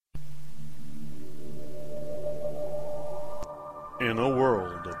In a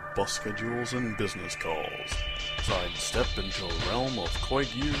world of bus schedules and business calls, sidestep into a realm of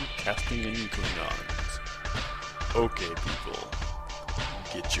Koigyu casting in Klingons. Okay, people,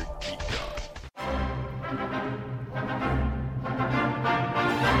 get your geek on.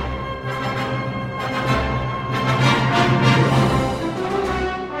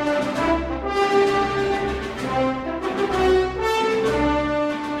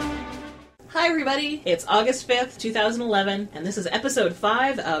 Hi everybody, it's August 5th, 2011, and this is episode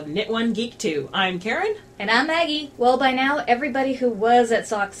 5 of Knit 1 Geek 2. I'm Karen. And I'm Maggie. Well, by now, everybody who was at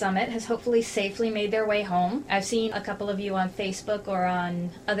Sock Summit has hopefully safely made their way home. I've seen a couple of you on Facebook or on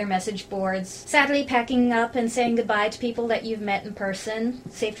other message boards, sadly packing up and saying goodbye to people that you've met in person.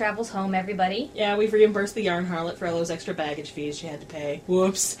 Safe travels home, everybody. Yeah, we've reimbursed the yarn harlot for all those extra baggage fees she had to pay.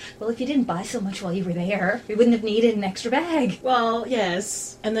 Whoops. Well, if you didn't buy so much while you were there, we wouldn't have needed an extra bag. Well,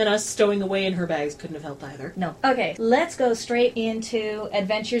 yes. And then us stowing away in her bags couldn't have helped either. No. Okay, let's go straight into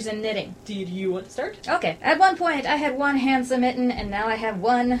adventures in knitting. Did you want to start? Okay. At one point, I had one handsome mitten, and now I have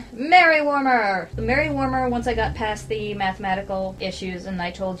one Merry Warmer. The Merry Warmer, once I got past the mathematical issues, and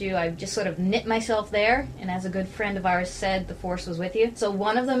I told you I just sort of knit myself there, and as a good friend of ours said, the force was with you. So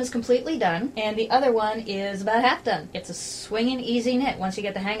one of them is completely done, and the other one is about half done. It's a swinging easy knit once you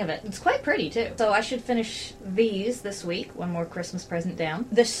get the hang of it. It's quite pretty, too. So I should finish these this week, one more Christmas present down.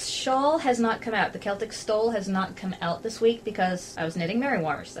 The shawl has not come out. The Celtic stole has not come out this week because I was knitting Merry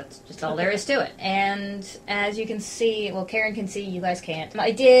Warmers. That's just all there is to it. And as you can see, well, Karen can see, you guys can't. I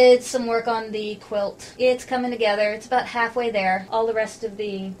did some work on the quilt. It's coming together. It's about halfway there. All the rest of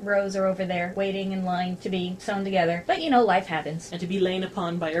the rows are over there, waiting in line to be sewn together. But, you know, life happens. And to be lain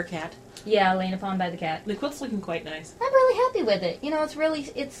upon by your cat. Yeah, laying upon by the cat. The quilt's looking quite nice. I'm really happy with it. You know,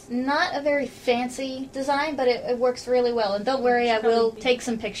 it's not a very fancy design, but it works really well. And don't worry, I will take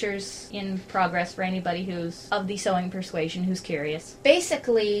some pictures in progress for anybody who's of the sewing persuasion who's curious.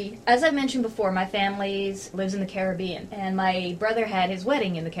 Basically, as I mentioned before, my family lives in the Caribbean, and my brother had his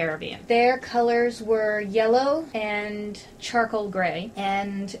wedding in the Caribbean. Their colors were yellow and charcoal gray,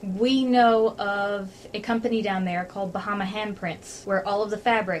 and we know of a company down there called Bahama Handprints, where all of the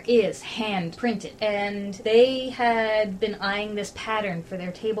fabric is hand printed, and they had been eyeing this pattern for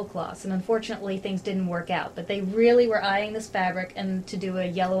their tablecloths, and unfortunately things didn't work out, but they really were eyeing this fabric and to do a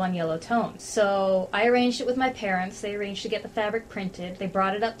yellow on yellow tone. So I arranged it with my parents. They arranged to get the fabric printed. They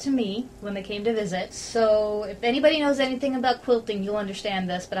brought it up to me when they came to visit. So if anybody knows anything about quilting, you'll understand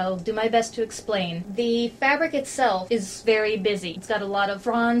this, but I'll do my best to explain. The fabric itself is very busy. It's got a lot of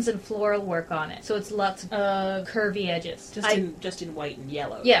fronds and floral work on it, so it's lots of curvy edges. Just in white and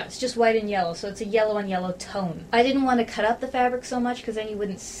yellow. Yeah, it's just white and yellow, so it's a yellow on yellow tone. I didn't want to cut up the fabric so much because then you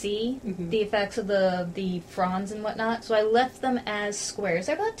wouldn't see the effects of the fronds and whatnot, so I left them as squares.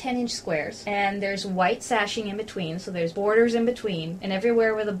 They're about 10-inch squares, and there's white sashing in between, so there's borders in between, and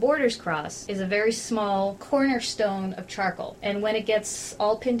everywhere where the borders cross is a very small cornerstone of charcoal. And when it gets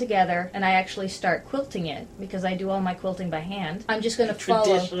all pinned together, and I actually start quilting it, because I do all my quilting by hand, I'm just going to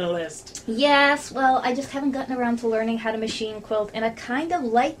follow... Traditionalist. Yes, well, I just haven't gotten around to learning how to machine quilt, and I kind of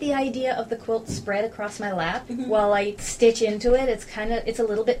like the idea of the quilt spread across my lap while I stitch into it. It's a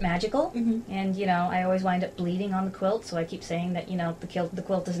little bit magical, and, you know, I always wind up bleeding on the quilt, so I keep saying that, you know, the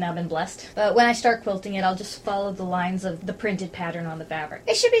quilt has now been blessed. But when I start quilting it, I'll just follow the lines of the printed pattern on the fabric.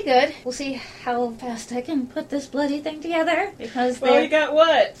 It should be good. We'll see how fast I can put this bloody thing together, because Well, you got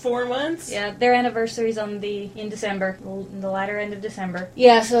what? 4 months? yeah, their anniversary's in December, the latter end of December.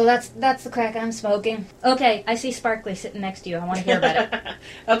 Yeah, so that's the crack I'm smoking. Okay, I see Sparkly sitting next to you. I want to hear about it.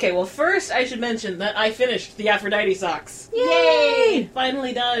 Okay, well, first I should mention that I finished the Aphrodite socks. Yay!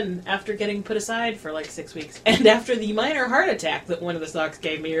 Finally done, after getting put aside for like 6 weeks. And after the minor heart attack that one of the socks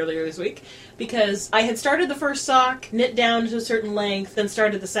gave me earlier this week, because I had started the first sock, knit down to a certain length, then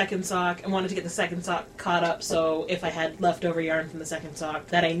started the second sock, and wanted to get the second sock caught up, so if I had leftover yarn from the second sock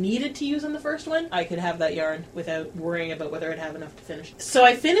that I needed to use on the first one, I could have that yarn without worrying about whether I'd have enough to finish. So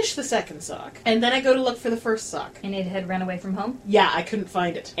I finished the second sock, and then I go to look for the first sock. And it had run away from home? Yeah, I couldn't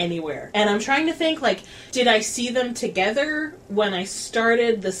find it anywhere. And I'm trying to think, like, did I see them together when I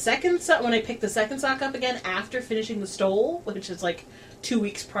started the second sock, when I picked the second sock up again after finishing the stole, which is like 2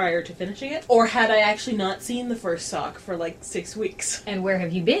 weeks prior to finishing it? Or had I actually not seen the first sock for like 6 weeks? And where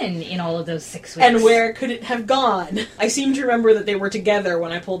have you been in all of those 6 weeks? And where could it have gone? I seem to remember that they were together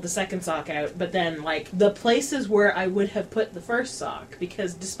when I pulled the second sock out, but then, like, the places where I would have put the first sock,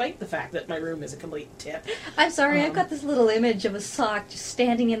 because despite the fact that my room is a complete tip... I'm sorry, I've got this little image of a sock just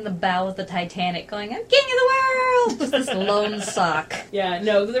standing in the bow of the Titanic going, I'm king of the world! Just this lone sock. Yeah,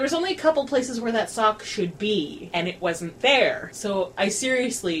 no, there was only a couple places where that sock should be, and it wasn't there. So I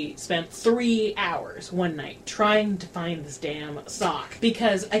seriously spent 3 hours one night trying to find this damn sock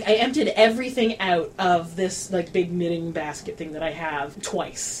because I emptied everything out of this like big knitting basket thing that I have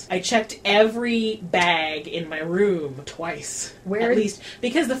twice. I checked every bag in my room twice. Where? At least.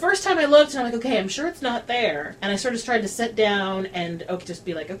 Because the first time I looked, and I'm like, okay, I'm sure it's not there. And I sort of tried to sit down and just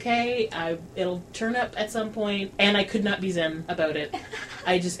be like, okay, it'll turn up at some point. And I could not be zen about it.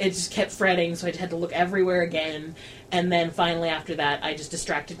 It just kept fretting, so I had to look everywhere again. And then finally after that, I just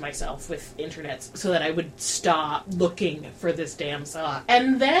distracted myself with internets so that I would stop looking for this damn sock.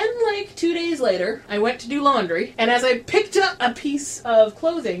 And then, like, 2 days later, I went to do laundry, and as I picked up a piece of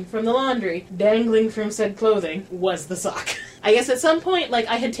clothing from the laundry, dangling from said clothing was the sock. I guess at some point, like,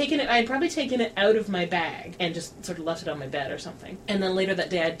 I had probably taken it out of my bag and just sort of left it on my bed or something. And then later that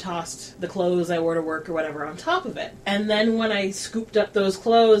day, I'd tossed the clothes I wore to work or whatever on top of it. And then when I scooped up those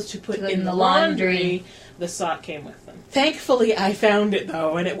clothes to put in the laundry, the sock came with them. Thankfully, I found it,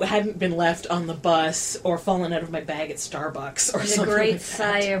 though, and it hadn't been left on the bus or fallen out of my bag at Starbucks or something. The great like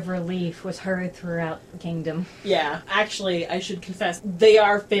sigh of relief was heard throughout the kingdom. Yeah, actually, I should confess, they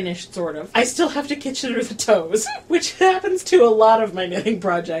are finished, sort of. I still have to Kitchener the toes, which happens to a lot of my knitting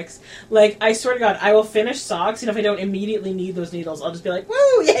projects. Like, I swear to God, I will finish socks, and if I don't immediately need those needles, I'll just be like,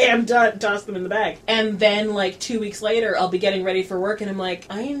 woo, yay, I'm done, toss them in the bag. And then, like, 2 weeks later, I'll be getting ready for work, and I'm like,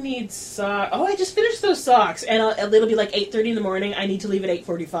 I need socks. Oh, I just finished those socks. And it'll be like 8:30 in the morning, I need to leave at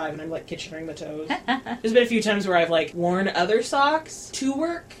 8:45, and I'm like Kitchenering the toes. There's been a few times where I've like worn other socks to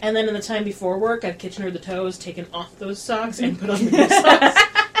work, and then in the time before work, I've Kitchener the toes, taken off those socks, and put on the new socks.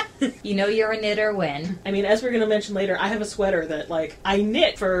 You know you're a knitter when. I mean, as we're going to mention later, I have a sweater that, like, I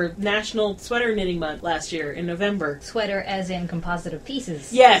knit for National Sweater Knitting Month last year in November. Sweater as in composite of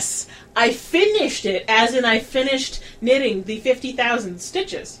pieces. Yes! I finished it, as in I finished knitting the 50,000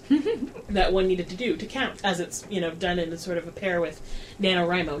 stitches that one needed to do to count, as it's, done in a sort of a pair with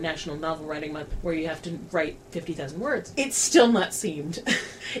NaNoWriMo, National Novel Writing Month, where you have to write 50,000 words. It's still not seamed.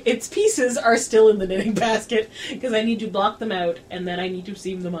 Its pieces are still in the knitting basket, because I need to block them out, and then I need to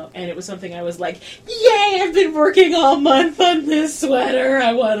seam them up. And it was something I was like, yay, I've been working all month on this sweater,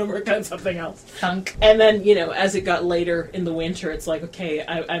 I want to work on something else. Thunk. And then, as it got later in the winter, it's like, okay,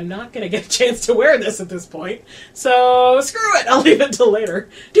 I'm not going to get a chance to wear this at this point, so screw it, I'll leave it till later.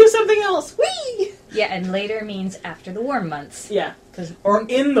 Do something else, whee! Yeah, and later means after the warm months. Yeah. Or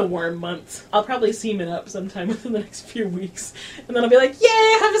in the warm months. I'll probably seam it up sometime within the next few weeks. And then I'll be like, yay,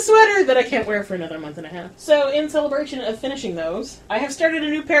 I have a sweater that I can't wear for another month and a half. So, in celebration of finishing those, I have started a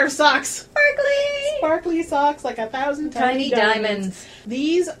new pair of socks. Sparkly socks, like 1,000 tiny diamonds.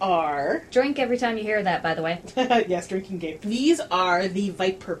 These are... Drink every time you hear that, by the way. Yes, drinking game. These are the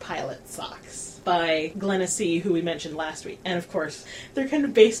Viper Pilot socks by Glenna C., who we mentioned last week. And of course, they're kind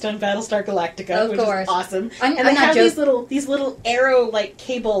of based on Battlestar Galactica, which is awesome. And they have these little arrow-like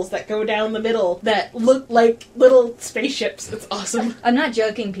cables that go down the middle that look like little spaceships. It's awesome. I'm not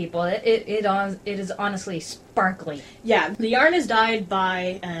joking, people. It is honestly sparkly. Yeah, the yarn is dyed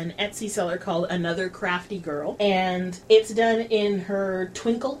by an Etsy seller called Another Crafty Girl, and it's done in her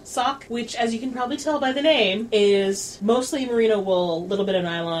Twinkle sock, which, as you can probably tell by the name, is mostly merino wool, a little bit of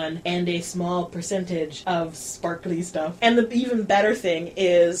nylon, and a small percentage of sparkly stuff. And the even better thing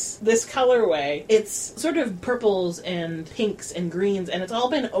is this colorway. It's sort of purples and pinks and greens, and it's all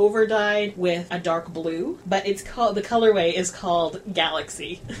been over-dyed with a dark blue, but the colorway is called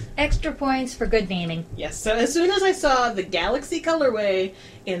Galaxy. Extra points for good naming. Yes, so as soon as I saw the Galaxy colorway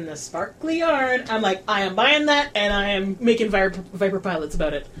in the sparkly yarn, I'm like, I am buying that, and I am making Viper Pilots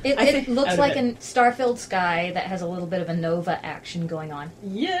about it. It looks like a star-filled sky that has a little bit of a Nova action going on.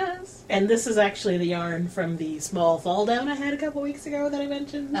 Yes. And this is actually the yarn from the small fall down I had a couple weeks ago that I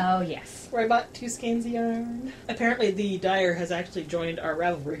mentioned. Oh, yes. Where I bought 2 skeins of yarn. Apparently the dyer has actually joined our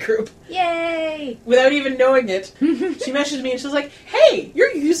Ravelry group. Yay! Without even knowing it. She messaged me and she was like, hey,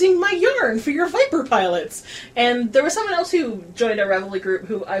 you're using my yarn for your Viper Pilots. And there was someone else who joined our Ravelry group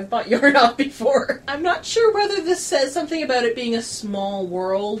who I've bought yarn off before. I'm not sure whether this says something about it being a small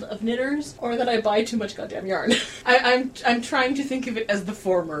world of knitters or that I buy too much goddamn yarn. I'm trying to think of it as the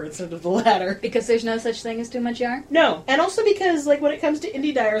former instead of the latter. Because there's no such thing as too much yarn? No. And also because, like, when it comes to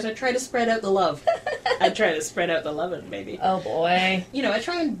indie dyers, I try to spread out the love. I try to spread out the lovin', maybe. Oh, boy. I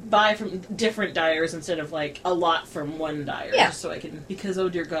try and buy from different dyers instead of, like, a lot from one dyer. Yeah. Just so I can... Because, oh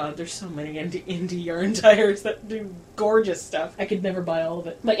dear God, there's so many indie yarn dyers that do gorgeous stuff. I could never buy all of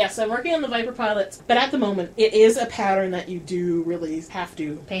it. But yes, I'm working on the Viper pilots. But at the moment, it is a pattern that you do really have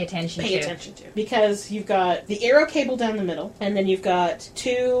to Pay attention to. Because you've got the arrow cable down the middle, and then you've got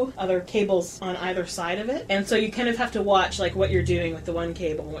two other cables on either side of it. And so you kind of have to watch like what you're doing with the one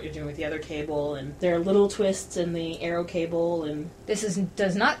cable and what you're doing with the other cable. And there are little twists in the arrow cable. And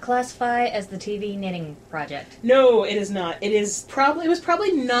does not classify as the TV knitting project. no, it is not. It was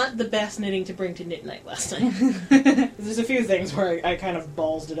probably not the best knitting to bring to Knit Night last night. There's a few things where I kind of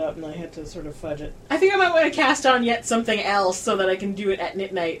ballsed it up and I had to sort of fudge it. I think I might want to cast on yet something else so that I can do it at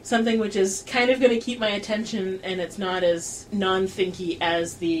Knit Night. Something which is kind of going to keep my attention and it's not as non-thinky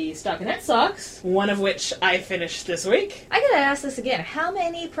as the stockinette socks, one of which I finished this week. I gotta ask this again. How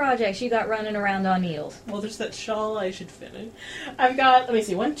many projects you got running around on needles? Well, there's that shawl I should finish. I've got, let me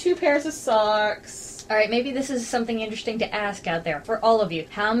see, 2 pairs of socks. Alright, maybe this is something interesting to ask out there for all of you.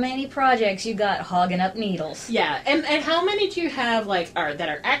 How many projects you got hogging up needles? Yeah, and how many do you have, like, that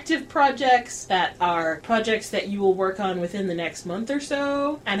are active projects, that are projects that you will work on within the next month or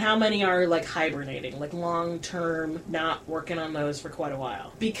so, and how many are, like, hibernating, like, long-term, not working on those for quite a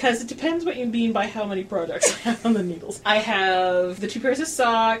while? Because it depends what you mean by how many projects I have on the needles. I have the 2 pairs of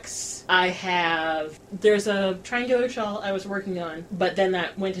socks, there's a triangular shawl I was working on, but then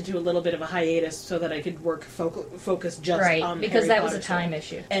that went into a little bit of a hiatus so that I could work focus just on because Harry that was Potter a time stuff.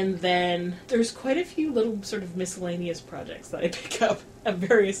 issue. And then there's quite a few little sort of miscellaneous projects that I pick up at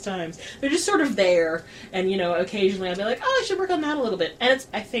various times. They're just sort of there, and, you know, occasionally I'll be like, oh, I should work on that a little bit. And it's,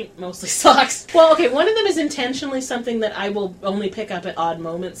 I think, mostly socks. Well, okay, one of them is intentionally something that I will only pick up at odd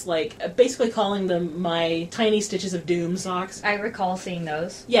moments, like, basically calling them my Tiny Stitches of Doom socks. I recall seeing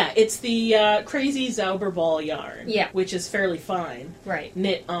those. Yeah, it's the Crazy Zauber Ball yarn. Yeah. Which is fairly fine. Right.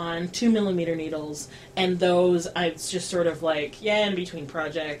 Knit on 2mm needles, and those, it's just sort of like, in between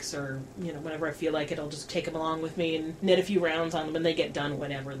projects, or, you know, whenever I feel like it, I'll just take them along with me and knit a few rounds on them, and they get done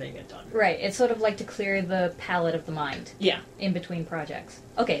whenever they get done. Right, it's sort of like to clear the palette of the mind. Yeah. In between projects.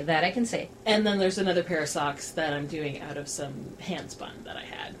 Okay, that I can see. And then there's another pair of socks that I'm doing out of some hand spun that I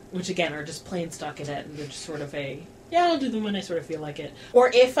had, which again are just plain stockinette, and they're just sort of I'll do them when I sort of feel like it. Or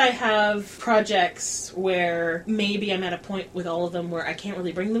if I have projects where maybe I'm at a point with all of them where I can't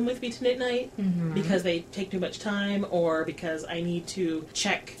really bring them with me to Knit Night because they take too much time, or because I need to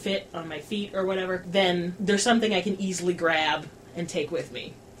check fit on my feet or whatever, then there's something I can easily grab and take with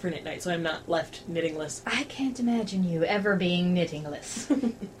me for Knit Night, so I'm not left knittingless. I can't imagine you ever being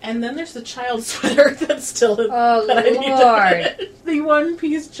knittingless. And then there's the child sweater that's still in. Oh, that I need to Lord. finish. The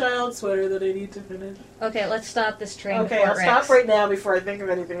one-piece child sweater that I need to finish. Okay, let's stop this train Okay, before I'll it wrecks. stop right now before I think of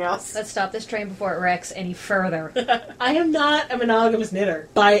anything else. Let's stop this train before it wrecks any further. I am not a monogamous knitter,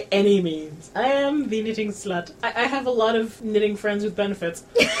 by any means. I am the knitting slut. I have a lot of knitting friends with benefits.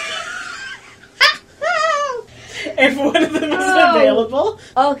 If one of them is available.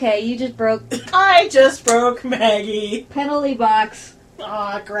 Okay, you just broke I just broke Maggie. penalty box.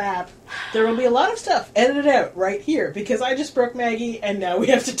 Aw, crap. There will be a lot of stuff edited out right here, because I just broke Maggie, and now we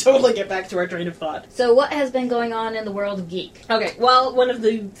have to totally get back to our train of thought. So what has been going on in the world of geek? Okay, well, one of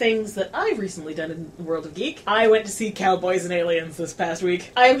the things that I've recently done in the world of geek, I went to see Cowboys and Aliens this past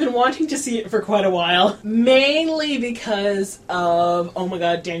week. I've been wanting to see it for quite a while, mainly because of, oh my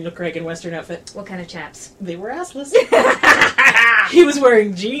god, Daniel Craig in Western outfit. What kind of chaps? They were assless. He was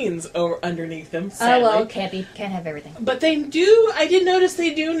wearing jeans underneath them, sadly. Oh, well, can't have everything. But I did notice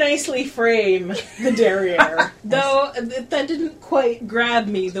they do nicely frame the derriere. Though, that didn't quite grab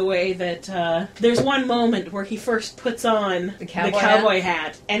me the way that, there's one moment where he first puts on the cowboy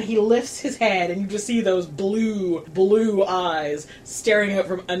hat, and he lifts his head, and you just see those blue eyes staring out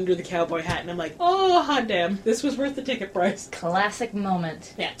from under the cowboy hat, and I'm like, oh, hot damn, this was worth the ticket price. Classic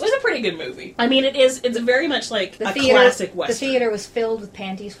moment. Yeah, it was a pretty good movie. I mean, it's very much like a classic Western. The theater was filled with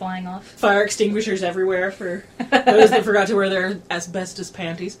panties flying off. Fire extinguishers everywhere for those that forgot to wear their asbestos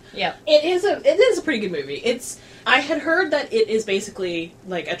panties. Yeah. It is a pretty good movie. I had heard that it is basically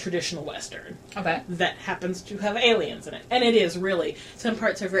like a traditional Western. Okay. That happens to have aliens in it. And it is, really. Some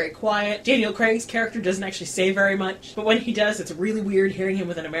parts are very quiet. Daniel Craig's character doesn't actually say very much. But when he does, it's really weird hearing him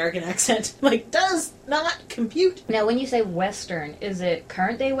with an American accent. Like, does not compute. Now, when you say Western, is it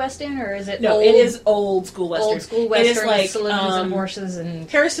current day Western, or is it it is old school Western. Old school Western, it is like, with saloons and horses and...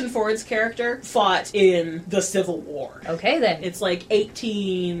 Harrison Ford's character fought in the Civil War. Okay, then. It's like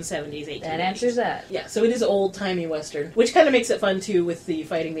 1870s, 1880s. That answers that. Yeah, so it is old-timey Western, which kind of makes it fun, too, with the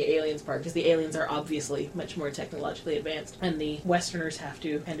fighting the aliens part, because the aliens are obviously much more technologically advanced, and the Westerners have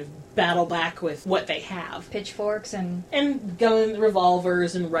to kind of battle back with what they have. Pitchforks and guns,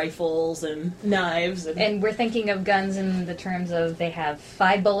 revolvers, and rifles, and knives. And we're thinking of guns in the terms of they have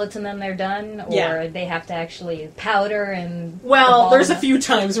 5 bullets and then they're done, or they have to actually powder and... Well, Well, ball there's in a few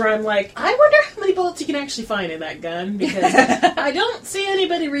times where I'm like, I wonder how many bullets you can actually find in that gun, because I don't see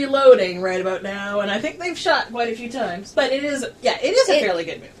anybody reloading right about now, and I think they've shot quite a few times. But it is a fairly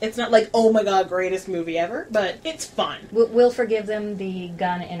good movie. It's not like, oh my god, greatest movie ever, but it's fun. We'll forgive them the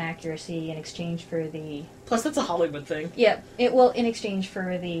gun inaccuracy in exchange for the... Plus, that's a Hollywood thing. Yeah, it will in exchange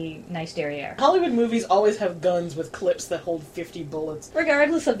for the nice derriere. Hollywood movies always have guns with clips that hold 50 bullets.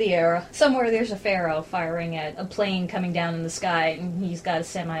 Regardless of the era, somewhere there's a pharaoh firing at a plane coming down in the sky, and he's got a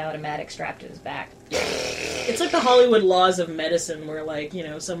semi-automatic strapped to his back. It's like the Hollywood laws of medicine, where, like, you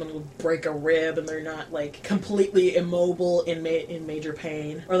know, someone will break a rib and they're not, like, completely immobile in major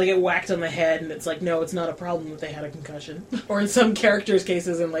pain. Or they get whacked on the head and it's like, no, it's not a problem that they had a concussion. Or in some characters'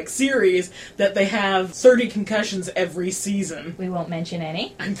 cases in, like, series, that they have 30 concussions every season. We won't mention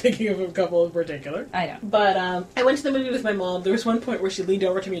any. I'm thinking of a couple in particular. I know. But I went to the movie with my mom. There was one point where she leaned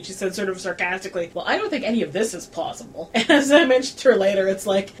over to me and she said sort of sarcastically, well, I don't think any of this is plausible. And as I mentioned to her later, it's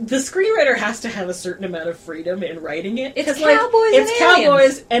like, the screenwriter has to have a certain amount of freedom in writing it. It's like, cowboys it's and aliens.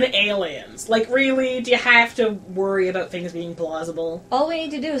 cowboys and aliens. Like, really? Do you have to worry about things being plausible? All we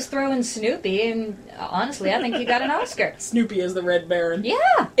need to do is throw in Snoopy, and honestly, I think you got an Oscar. Snoopy is the Red Baron. Yeah.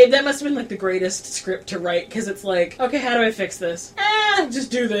 That must have been, like, the greatest script to write, because it's like, okay, how do I fix this?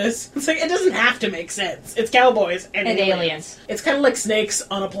 Just do this. It's like, it doesn't have to make sense. It's cowboys and aliens. It's kind of like snakes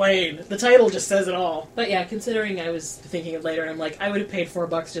on a plane. The title just says it all. But yeah, considering I was thinking of later, and I'm like, I would have paid $4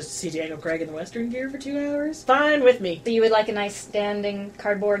 just to see Daniel Craig in the Western gear for 2 hours. Fine with me. So you would like a nice standing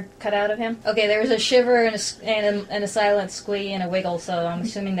cardboard cutout of him? Okay, there was a shiver and a silent squee and a wiggle, so I'm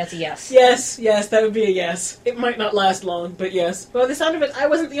assuming that's a yes. Yes, that would be a yes. It might not last long, but yes. Well, the sound of it, I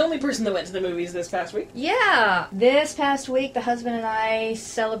wasn't the only person that went to the movies this past week. Yeah! This past week, the husband and I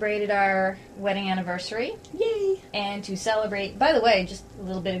celebrated our wedding anniversary. Yay! And to celebrate, by the way, just a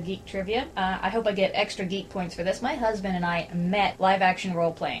little bit of geek trivia. I hope I get extra geek points for this. My husband and I met live-action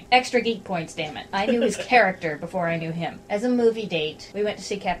role-playing. Extra geek points, damn it. I knew his character before I knew him. As a movie date, we went to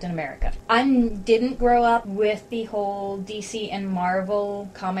see Captain America. I didn't grow up with the whole DC and Marvel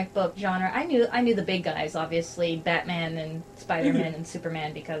comic book genre. I knew the big guys, obviously, Batman and Spider-Man and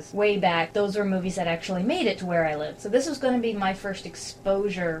Superman, because way back, those were movies that actually made it to where I lived. So this was going to be my first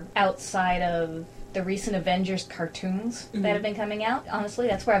exposure outside of the recent Avengers cartoons that have been coming out. Honestly,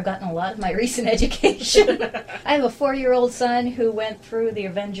 that's where I've gotten a lot of my recent education. I have a 4-year-old son who went through the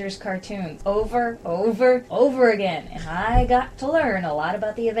Avengers cartoons over again, and I got to learn a lot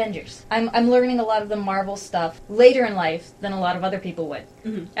about the Avengers. I'm learning a lot of the Marvel stuff later in life than a lot of other people would.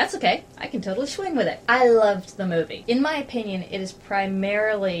 That's okay. I can totally swing with it. I loved the movie. In my opinion, it is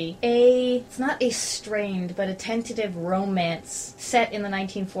primarily it's not a strained, but a tentative romance set in the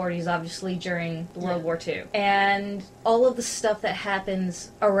 1940s, obviously during World War II. And all of the stuff that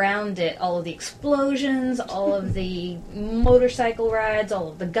happens around it, all of the explosions, all of the motorcycle rides, all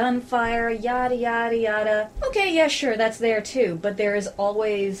of the gunfire, yada, yada, yada. Okay, yeah, sure, that's there too, but there is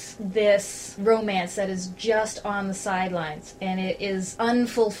always this romance that is just on the sidelines, and it is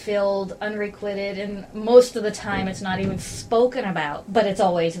unfulfilled, unrequited, and most of the time it's not even spoken about, but it's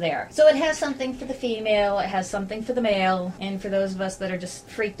always there. So it has something for the female, it has something for the male, and for those of us that are just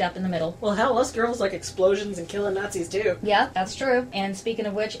freaked up in the middle. Well, hell, us girls like explosions and killing Nazis too. Yeah, that's true. And speaking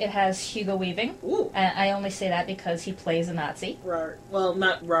of which, it has Hugo Weaving. Ooh. I only say that because he plays a Nazi. Rar. Well,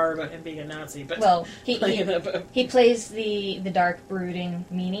 not rar about him being a Nazi, but well, he plays the dark, brooding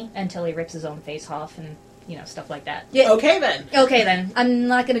meanie until he rips his own face off and stuff like that. Yeah. Okay then. I'm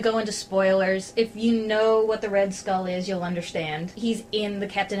not going to go into spoilers. If you know what the Red Skull is, you'll understand. He's in the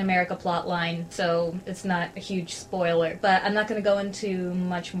Captain America plotline, so it's not a huge spoiler. But I'm not going to go into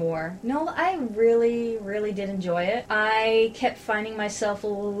much more. No, I really, really did enjoy it. I kept finding myself a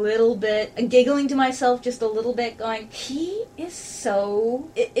little bit, giggling to myself just a little bit, going, he is so...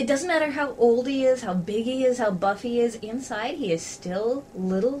 It doesn't matter how old he is, how big he is, how buff he is. Inside, he is still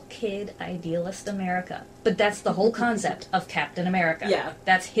little kid idealist America. But that's the whole concept of Captain America. Yeah.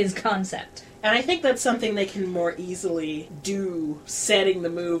 That's his concept. And I think that's something they can more easily do setting the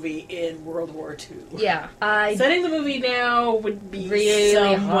movie in World War II. Yeah. Setting the movie now would be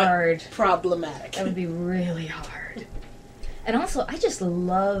really hard. Problematic. That would be really hard. And also, I just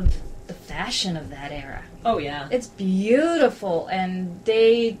love the fashion of that era. Oh, yeah. It's beautiful, and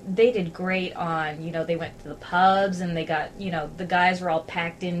they did great on, they went to the pubs, and they got, the guys were all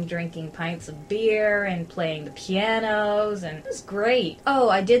packed in drinking pints of beer and playing the pianos, and it was great. Oh,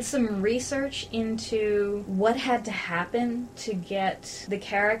 I did some research into what had to happen to get the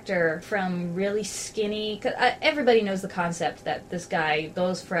character from really skinny, 'cause everybody knows the concept that this guy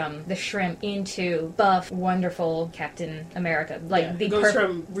goes from the shrimp into buff, wonderful Captain America. Like, goes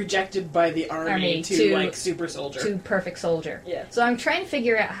from rejected by the army to like super soldier. To perfect soldier. Yeah. So I'm trying to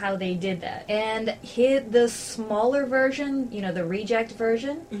figure out how they did that. And the smaller version, the reject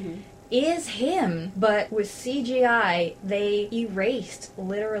version, is him, but with CGI, they erased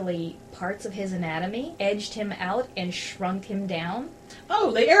literally parts of his anatomy, edged him out, and shrunk him down.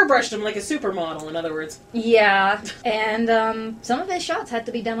 Oh, they airbrushed him like a supermodel, in other words. Yeah, and some of his shots had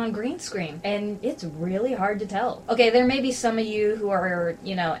to be done on green screen, and it's really hard to tell. Okay, there may be some of you who are,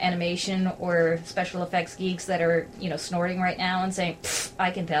 animation or special effects geeks that are, snorting right now and saying,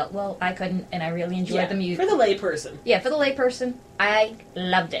 I can tell. Well, I couldn't, and I really enjoyed the music. For the layperson. Yeah, for the layperson, I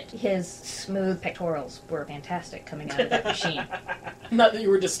loved it. His smooth pectorals were fantastic coming out of that machine. Not that you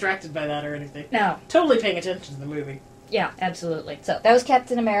were distracted by that or anything. No. Totally paying attention to the movie. Yeah, absolutely. So, that was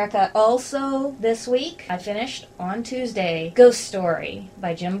Captain America. Also, this week, I finished, on Tuesday, Ghost Story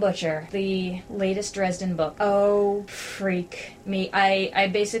by Jim Butcher, the latest Dresden book. Oh, freak me. I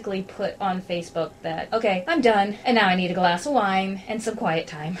basically put on Facebook that, okay, I'm done, and now I need a glass of wine and some quiet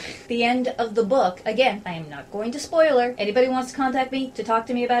time. The end of the book, again, I am not going to spoiler. Anybody wants to contact me to talk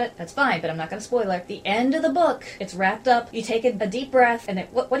to me about it, that's fine, but I'm not going to spoiler. The end of the book, it's wrapped up, you take a deep breath, and then,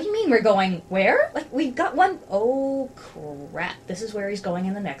 what do you mean we're going where? Like, we've got one, oh, crap. This is where he's going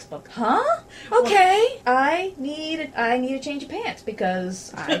in the next book. Huh? Okay. I need a change of pants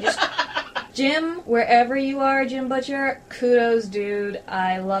because I just... Jim, wherever you are, Jim Butcher, kudos, dude.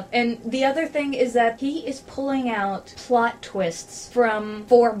 I love... And the other thing is that he is pulling out plot twists from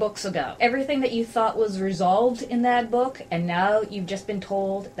 4 books ago. Everything that you thought was resolved in that book, and now you've just been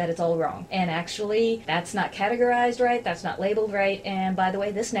told that it's all wrong. And actually, that's not categorized right, that's not labeled right, and by the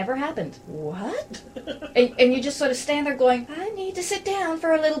way, this never happened. What? and you just sort of stand there going, I need to sit down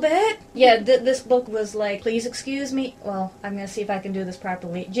for a little bit. Yeah, this book was like, please excuse me. Well, I'm going to see if I can do this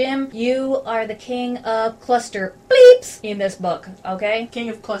properly. Jim, you are the king of cluster bleeps in this book, okay? King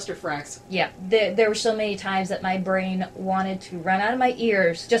of cluster fracks. Yeah, there were so many times that my brain wanted to run out of my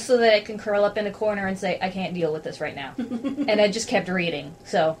ears just so that I can curl up in a corner and say, I can't deal with this right now. And I just kept reading.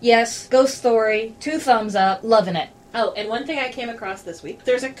 So, yes, Ghost Story, 2 thumbs up, loving it. Oh, and one thing I came across this week,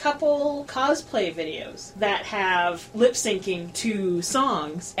 there's a couple cosplay videos that have lip-syncing to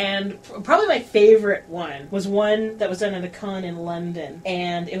songs, and probably my favorite one was one that was done at a con in London,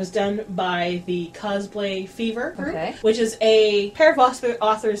 and it was done by the Cosplay Fever group, which is a pair of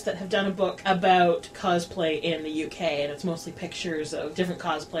authors that have done a book about cosplay in the UK, and it's mostly pictures of different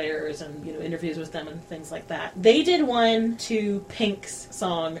cosplayers and, interviews with them and things like that. They did one to Pink's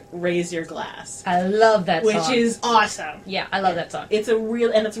song, Raise Your Glass. I love that song. Which is awesome. Yeah, I love that song. It's a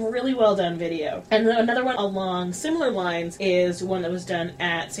really well done video. And another one along similar lines is one that was done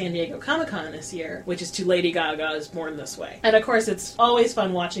at San Diego Comic-Con this year, which is to Lady Gaga's Born This Way. And of course, it's always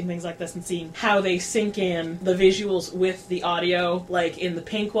fun watching things like this and seeing how they sync in the visuals with the audio. Like in the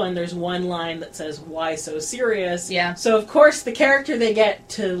Pink one, there's one line that says, "Why so serious?" Yeah. So of course, the character they get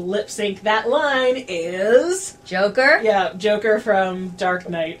to lip sync that line is Joker. Yeah, Joker from Dark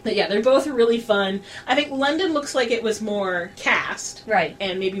Knight. But yeah, they're both really fun. I think London looks like it was more cast. Right.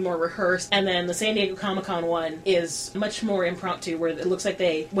 And maybe more rehearsed. And then the San Diego Comic-Con one is much more impromptu, where it looks like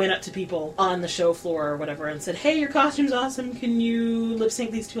they went up to people on the show floor or whatever and said, hey, your costume's awesome. Can you lip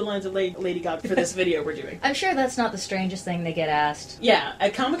sync these 2 lines of Lady Gaga for this video we're doing? I'm sure that's not the strangest thing they get asked. Yeah,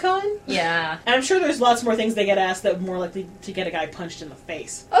 at Comic-Con? Yeah. And I'm sure there's lots more things they get asked that are more likely to get a guy punched in the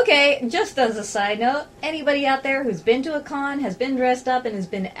face. Okay, just as a side note, anybody out there who's been to a con, has been dressed up, and has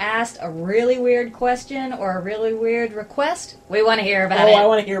been asked a really weird question or a really weird request, we want to hear about it. Oh, I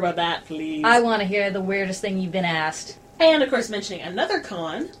want to hear about that, please. I want to hear the weirdest thing you've been asked. And, of course, mentioning another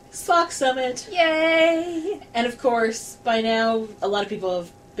con, Sock Summit. Yay! And, of course, by now, a lot of people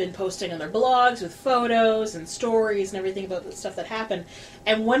have been posting on their blogs with photos and stories and everything about the stuff that happened.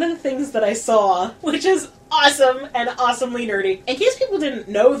 And one of the things that I saw, which is awesome and awesomely nerdy, in case people didn't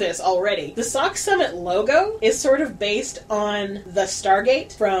know this already, the Sock Summit logo is sort of based on the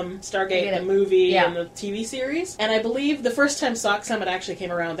Stargate from Stargate, the movie and the TV series. And I believe the first time Sock Summit actually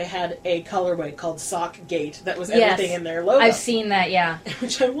came around, they had a colorway called Sockgate that was everything in their logo. I've seen that, yeah.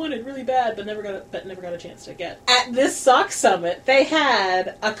 Which I wanted really bad, but never got a chance to get. At this Sock Summit, they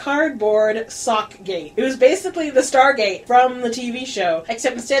had a cardboard Sockgate. It was basically the Stargate from the TV show,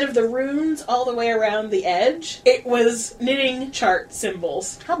 except instead of the runes all the way around the edge, edge, it was knitting chart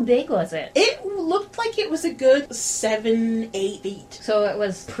symbols. How big was it? It looked like it was a good 7-8 feet. So it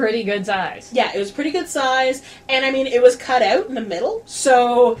was pretty good size. Yeah, it was pretty good size, and I mean, it was cut out in the middle,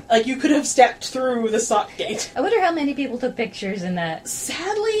 so, like, you could have stepped through the sock gate. I wonder how many people took pictures in that.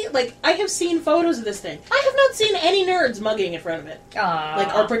 Sadly, like, I have seen photos of this thing. I have not seen any nerds mugging in front of it. Aww.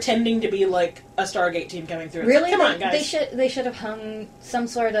 Like, or pretending to be, like, a Stargate team coming through. Really? Like, come on, guys. They should have hung some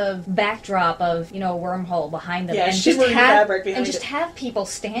sort of backdrop of, a wormhole behind them. Yeah, and shimmering fabric behind just it. have people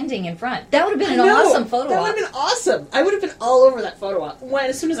standing in front. That would have been I an know. awesome photo That op. would have been awesome. I would have been all over that photo op.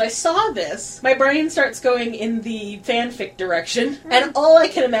 As soon as I saw this, my brain starts going in the fanfic direction, and all I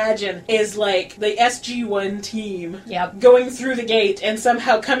can imagine is, like, the SG-1 team going through the gate and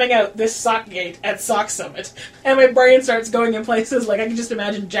somehow coming out this sock gate at Sock Summit. And my brain starts going in places, like, I can just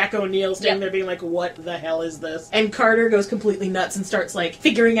imagine Jack O'Neill standing there being like, what the hell is this? And Carter goes completely nuts and starts, like,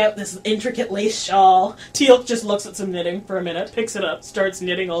 figuring out this intricate lace shawl. Teal just looks at some knitting for a minute, picks it up, starts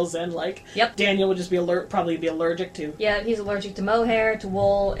knitting all zen-like. Yep. Daniel would just be probably be allergic to. Yeah, he's allergic to mohair, to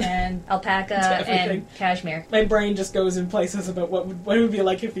wool, and alpaca, and cashmere. My brain just goes in places about what it would be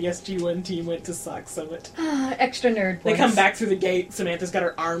like if the SG-1 team went to Sock Summit. Extra nerd points. They come back through the gate, Samantha's got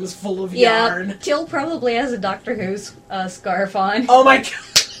her arms full of yarn. Teal probably has a Doctor Who's scarf on. Oh my god!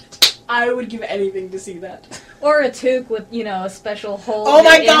 I would give anything to see that. Or a toque with, a special hole. Oh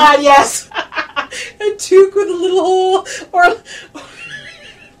my god, yes! A toque with a little hole, or...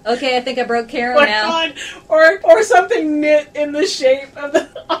 Okay, I think I broke Karen now. God. Or something knit in the shape of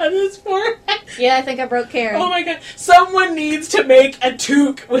on his forehead. Yeah, I think I broke Karen. Oh my god. Someone needs to make a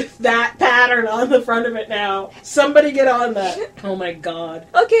toque with that pattern on the front of it now. Somebody get on that. Oh my god.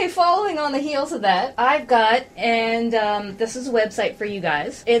 Okay, following on the heels of that, I've got, and this is a website for you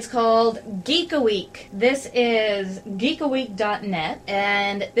guys. It's called Geek a Week. This is geekaweek.net,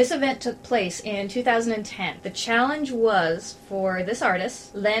 and this event took place in 2010. The challenge was for this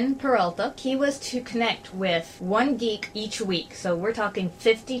artist, Len Peralta. He was to connect with one geek each week, so we're talking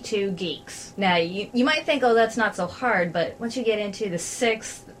 52 geeks. Now, you might think, oh, that's not so hard, but once you get into the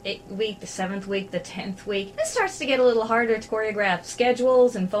 6th week, the 7th week, the 10th week, it starts to get a little harder to choreograph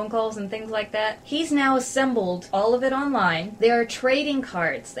schedules and phone calls and things like that. He's now assembled all of it online. There are trading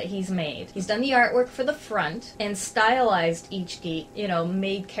cards that he's made. He's done the artwork for the front and stylized each geek,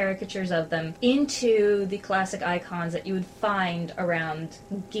 made caricatures of them into the classic icons that you would find around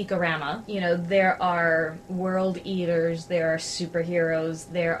Geekorama. There are world eaters, there are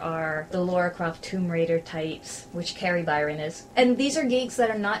superheroes, there are the Lara Croft Tomb Raider types, which Carrie Byron is. And these are geeks that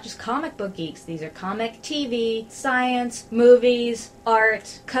are not just comic book geeks. These are comic, TV, science, movies,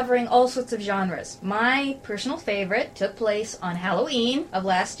 art, covering all sorts of genres. My personal favorite took place on Halloween of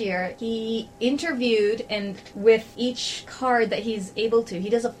last year. He interviewed, and with each card that he's able to, he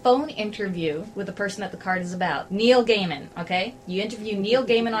does a phone interview with the person that the card is about. Neil Gaiman, okay? You interview Neil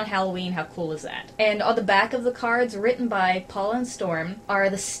Gaiman on Halloween, how cool is that? And on the back of the cards, written by Paul and Storm, are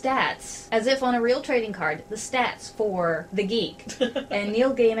the stats, as if on a real trading card, the stats for the geek. And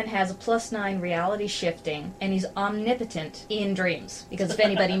Neil Gaiman has a +9 reality shifting, and he's omnipotent in dreams. Because if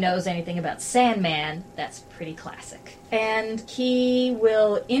anybody knows anything about Sandman, that's pretty classic. And he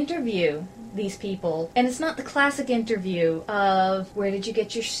will interview these people, and it's not the classic interview of where did you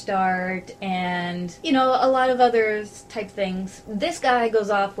get your start and a lot of other type things. This guy goes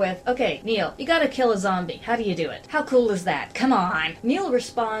off with, okay, Neil, you gotta kill a zombie. How do you do it? How cool is that? Come on. Neil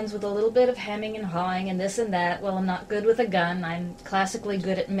responds with a little bit of hemming and hawing and this and that. Well, I'm not good with a gun. I'm classically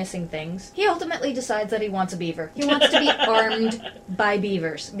good at missing things. He ultimately decides that he wants a beaver. He wants to be armed by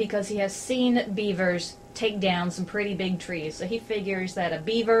beavers because he has seen beavers take down some pretty big trees. So he figures that a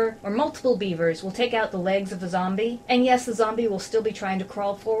beaver, or multiple beavers, will take out the legs of a zombie. And yes, the zombie will still be trying to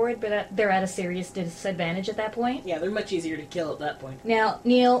crawl forward, but they're at a serious disadvantage at that point. Yeah, they're much easier to kill at that point. Now,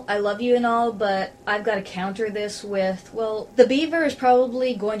 Neil, I love you and all, but I've got to counter this with, well, the beaver is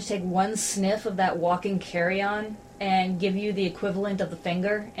probably going to take one sniff of that walking carry-on and give you the equivalent of the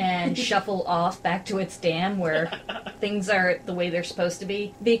finger and shuffle off back to its dam where things are the way they're supposed to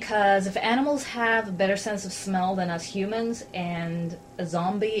be. Because if animals have a better sense of smell than us humans and a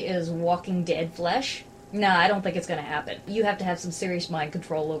zombie is walking dead flesh, no, I don't think it's going to happen. You have to have some serious mind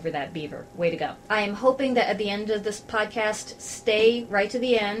control over that beaver. Way to go. I am hoping that at the end of this podcast, stay right to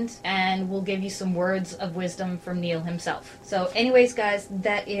the end, and we'll give you some words of wisdom from Neil himself. So anyways, guys,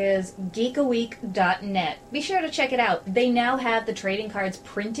 that is geekaweek.net. Be sure to check it out. They now have the trading cards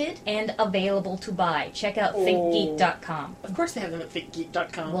printed and available to buy. Check out thinkgeek.com. Of course they have them at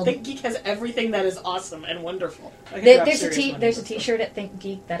thinkgeek.com. Well, ThinkGeek has everything that is awesome and wonderful. There's a t-shirt at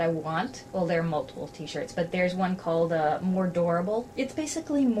ThinkGeek that I want. Well, there are multiple t-shirts t-shirts, but there's one called Mordorable. It's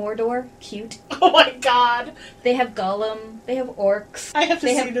basically Mordor, cute. Oh my god! They have Gollum, they have orcs. I have to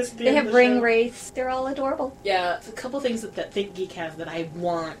see this. They have ring wraiths. They're all adorable. Yeah, a couple things that Think Geek have that I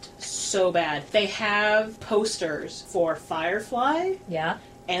want so bad. They have posters for Firefly. Yeah.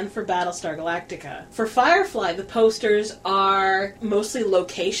 And for Battlestar Galactica. For Firefly, the posters are mostly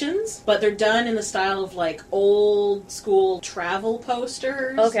locations, but they're done in the style of like old school travel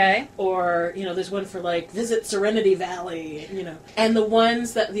posters. Okay. Or, there's one for like Visit Serenity Valley, And the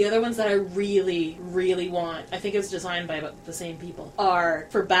other ones that I really, really want, I think it's designed by about the same people, are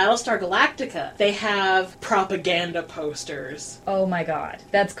for Battlestar Galactica. They have propaganda posters. Oh my god.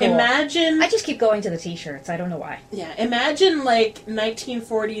 That's cool. Imagine... I just keep going to the t-shirts. I don't know why. Yeah, imagine like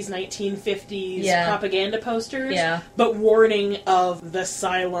 1940s, 1950s propaganda posters, but warning of the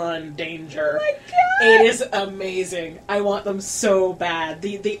Cylon danger. Oh my god! It is amazing. I want them so bad.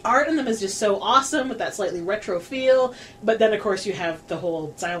 The art in them is just so awesome with that slightly retro feel, but then of course you have the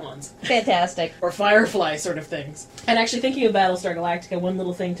whole Cylons. Fantastic. Or Firefly sort of things. And actually thinking of Battlestar Galactica, one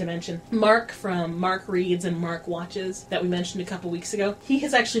little thing to mention. Mark from Mark Reads and Mark Watches that we mentioned a couple weeks ago, he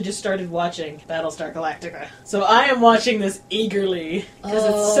has actually just started watching Battlestar Galactica. So I am watching this eagerly because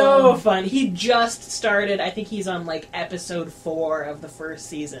it's so fun. He just started, I think he's on like episode 4 of the first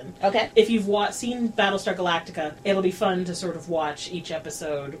season. Okay. If you've seen Battlestar Galactica, it'll be fun to sort of watch each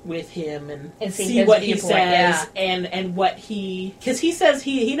episode with him and see what he says and what he... Because he says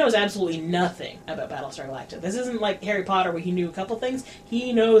he knows absolutely nothing about Battlestar Galactica. This isn't like Harry Potter where he knew a couple things.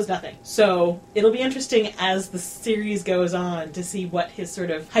 He knows nothing. So it'll be interesting as the series goes on to see what his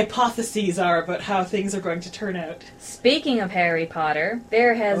sort of hypotheses are about how things are going to turn out. Speaking of Harry Potter,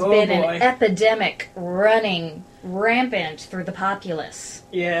 there has been an epidemic running rampant through the populace.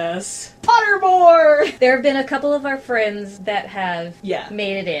 Yes. Pottermore! There have been a couple of our friends that have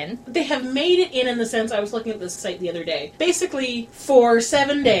made it in. They have made it in the sense, I was looking at this site the other day. Basically, for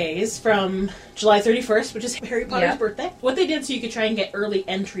 7 days from July 31st, which is Harry Potter's birthday, what they did so you could try and get early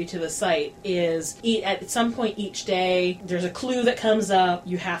entry to the site is at some point each day, there's a clue that comes up,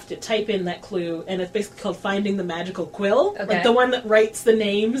 you have to type in that clue, and it's basically called Finding the Magical Quill. Okay. Like the one that writes the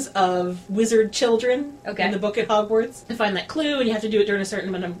names of wizard children in the book at Hogwarts. To find that clue, and you have to do it during a certain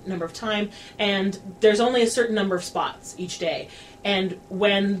number of time, and there's only a certain number of spots each day. And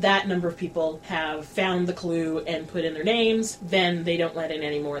when that number of people have found the clue and put in their names, then they don't let in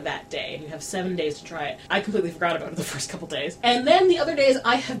any more that day. And you have 7 days to try it. I completely forgot about it the first couple days. And then the other days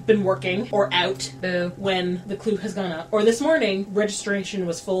I have been working, or out, when the clue has gone up. Or this morning, registration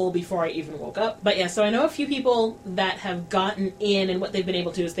was full before I even woke up. But yeah, so I know a few people that have gotten in, and what they've been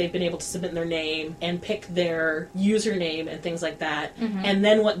able to do is they've been able to submit their name and pick their username and things like that. Mm-hmm. And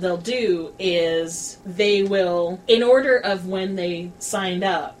then what they'll do is they will, in order of when they signed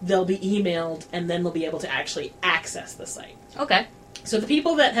up, they'll be emailed, and then they'll be able to actually access the site. Okay. So the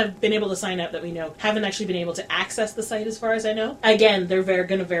people that have been able to sign up that we know haven't actually been able to access the site as far as I know. Again, they're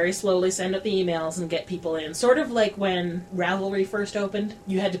going to very slowly send out the emails and get people in. Sort of like when Ravelry first opened,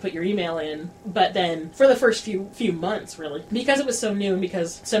 you had to put your email in. But then for the first few months, really, because it was so new and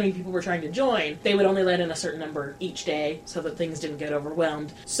because so many people were trying to join, they would only let in a certain number each day so that things didn't get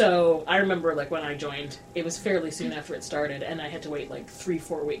overwhelmed. So I remember like when I joined, it was fairly soon after it started, and I had to wait like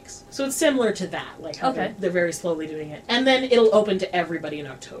 3-4 weeks. So it's similar to that, like how they're very slowly doing it. And then it'll open to everybody in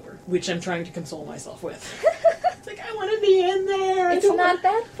October, which I'm trying to console myself with. It's like, I want to be in there. It's not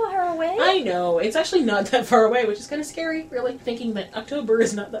that far away. I know. It's actually not that far away, which is kind of scary, really, thinking that October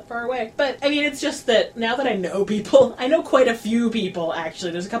is not that far away. But, I mean, it's just that now that I know people, I know quite a few people,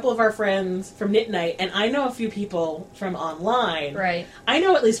 actually. There's a couple of our friends from Knit Night, and I know a few people from online. Right. I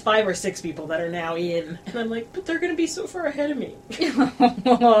know at least 5 or 6 people that are now in, and I'm like, but they're going to be so far ahead of me.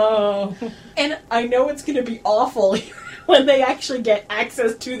 And I know it's going to be awful when they actually get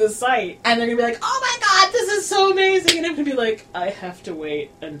access to the site. And they're going to be like, oh my god, this is so amazing. And I'm going to be like, I have to wait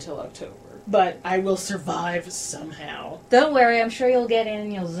until October. But I will survive somehow. Don't worry, I'm sure you'll get in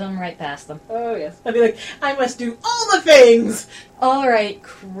and you'll zoom right past them. Oh, yes. I'll be like, I must do all the things! Alright,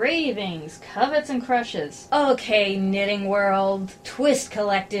 cravings, covets, and crushes. Okay, Knitting World, Twist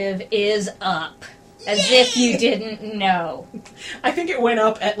Collective is up. As if you didn't know. I think it went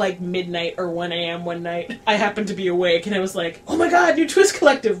up at like midnight or 1 a.m. one night. I happened to be awake and I was like, oh my god, new Twist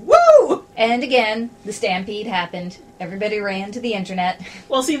Collective, woo! And again, the stampede happened. Everybody ran to the internet.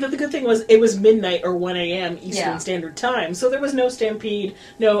 Well, see, the good thing was it was midnight or 1 a.m. Eastern Standard Time, so there was no stampede,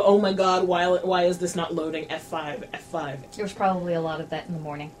 no, oh my god, why is this not loading, F5. There was probably a lot of that in the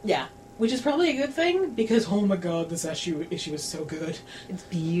morning. Yeah. which is probably a good thing because, oh my god, this issue is so good. It's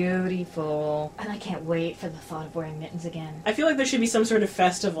beautiful. And I can't wait for the thought of wearing mittens again. I feel like there should be some sort of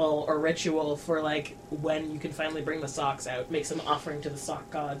festival or ritual for, like, when you can finally bring the socks out. Make some offering to the sock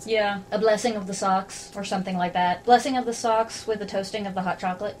gods. Yeah, a blessing of the socks or something like that. Blessing of the socks with the toasting of the hot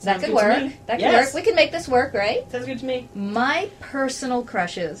chocolate. That Sounds could good to work. me. That could Yes. work. We can make this work, right? Sounds good to me. My personal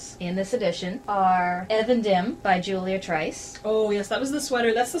crushes in this edition are Evan Dim by Julia Trice. Oh, yes, that was the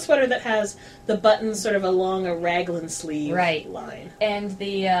sweater. That's the sweater that has the buttons sort of along a raglan sleeve line. And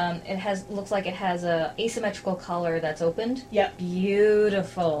the looks like it has a asymmetrical collar that's opened. Yep.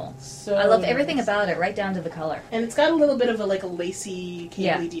 Beautiful. So I love everything nice. about it, right down to the color. And it's got a little bit of a lacy,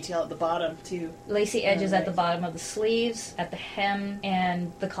 cabley detail at the bottom, too. Lacy edges at the Nice. bottom of the sleeves, at the hem,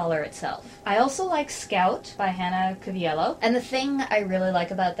 and the collar itself. I also like Scout by Hannah Caviello. And the thing I really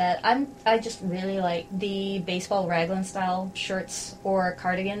like about that, I just really like the baseball raglan style shirts or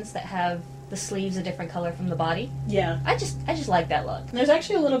cardigans that have the sleeves a different color from the body. Yeah. I just like that look. There's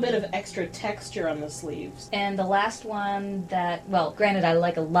actually a little bit of extra texture on the sleeves. And the last one that, well, granted I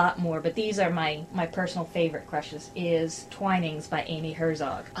like a lot more, but these are my personal favorite crushes, is Twinings by Amy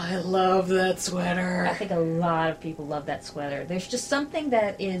Herzog. I love that I sweater. think a lot of people love that sweater. There's just something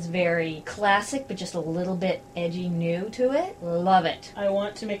that is very classic, but just a little bit edgy new to it. Love it. I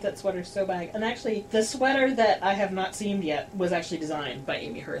want to make that sweater so bad. And actually, the sweater that I have not seen yet was actually designed by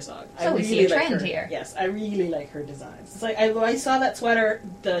Amy Herzog. So we see a trend here. Yes, I really like her designs. It's like, I saw that sweater,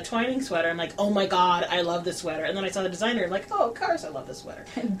 the Twining sweater, I'm like, oh my god, I love this sweater. And then I saw the designer, I'm like, oh, of course I love this sweater.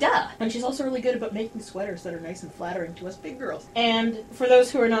 Duh. And she's also really good about making sweaters that are nice and flattering to us big girls. And for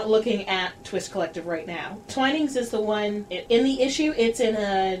those who are not looking at Twist Collective right now, Twinings is the one, in the issue, it's in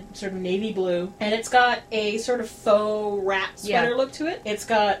a sort of navy blue, and it's got a sort of faux wrap sweater look to it. It's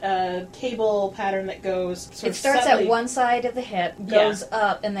got a cable pattern that goes sort It of starts subtly. at one side of the hip, goes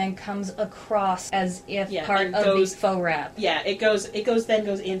up, and then comes across as if part and of goes- the faux wrap. Yeah, it goes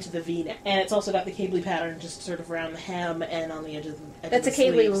into the V-neck. And it's also got the cabley pattern just sort of around the hem and on the edge of the That's a the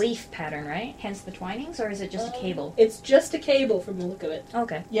cabley sleeves. leaf pattern, right? Hence the Twinings, or is it just a cable? It's just a cable from the look of it.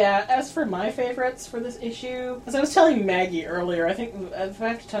 Okay. Yeah, as for my favorites for this issue, as I was telling Maggie earlier, I think if I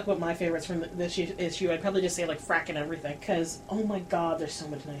have to talk about my favorites from this issue, I'd probably just say, like, fracking everything, because, oh my god, there's so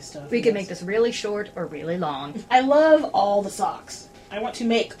much nice stuff. We in could make this really short or really long. I love all the socks. I want to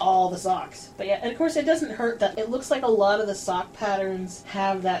make all the socks. But yeah, and of course it doesn't hurt that it looks like a lot of the sock patterns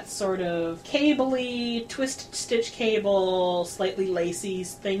have that sort of cabley, twist stitch cable, slightly lacy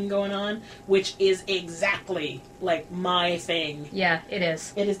thing going on, which is exactly like my thing. Yeah, it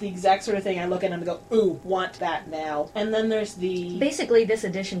is. It is the exact sort of thing I look at and I go, ooh, want that now. And then there's the... Basically, this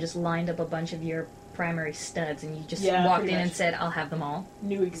edition just lined up a bunch of your primary studs, and you just walked pretty in and much. said, I'll have them all.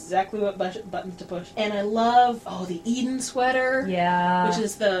 Knew exactly what buttons to push. And I love, the Eden sweater. Yeah. Which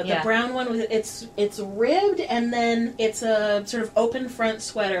is the brown one. It's ribbed, and then it's a sort of open front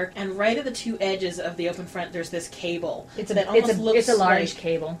sweater, and right at the two edges of the open front there's this cable. It's that a almost looks it's a large like,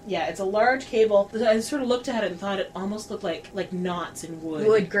 cable. Yeah, it's a large cable. I sort of looked at it and thought it almost looked like knots in wood.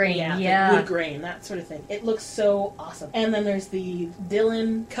 Wood grain, like wood grain, that sort of thing. It looks so awesome. And then there's the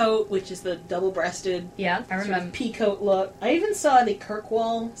Dylan coat, which is the double-breasted Yeah, I sort remember. of pea-coat look. I even saw the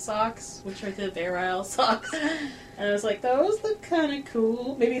Kirkwall socks, which are the Virile socks. And I was like, those look kind of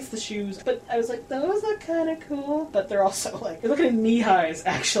cool. Maybe it's the shoes, but I was like, those look kind of cool. But they're also like, they're looking at knee-highs,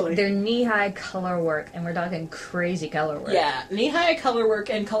 actually. They're knee-high color work, and we're talking crazy color work. Yeah, knee-high color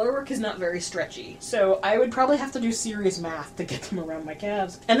work, and color work is not very stretchy. So I would probably have to do serious math to get them around my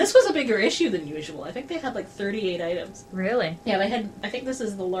calves. And this was a bigger issue than usual. I think they had like 38 items. Really? Yeah, I think this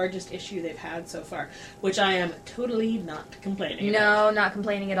is the largest issue they've had so far, which I am totally not complaining about. No, not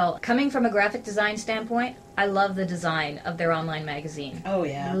complaining at all. Coming from a graphic design standpoint, I love the design of their online magazine. Oh,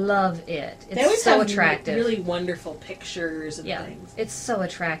 yeah. Love it. They always It's so have attractive. really wonderful pictures and Yeah, things. it's so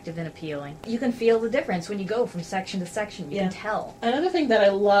attractive and appealing. You can feel the difference when you go from section to section. You can tell. Another thing that I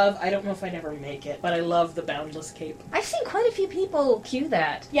love, I don't know if I'd ever make it, but I love the boundless cape. I've seen quite a few people cue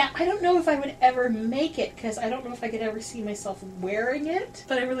that. Yeah, I don't know if I would ever make it, because I don't know if I could ever see myself wearing it,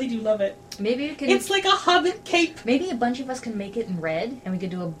 but I really do love it. Maybe you can. It's like a Hobbit cape. Maybe a bunch of us can make it in red, and we could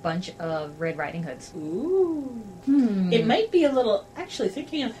do a bunch of Red Riding Hoods. Ooh. It might be a little, actually,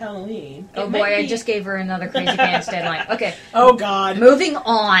 thinking of Halloween. Oh it boy, might I be- just gave her another crazy pants deadline. Okay, Oh, God. moving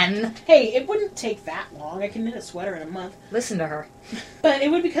on. Hey, it wouldn't take that long. I can knit a sweater in a month. Listen to her. But it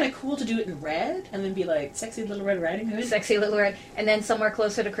would be kind of cool to do it in red, and then be like, sexy little Red Riding Hood. Sexy little red. And then somewhere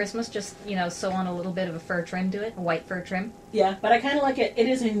closer to Christmas, just, sew on a little bit of a fur trim to it, a white fur trim. Yeah, but I kind of like it. It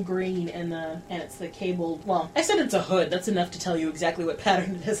is in green, and it's the cabled. Well, I said it's a hood. That's enough to tell you exactly what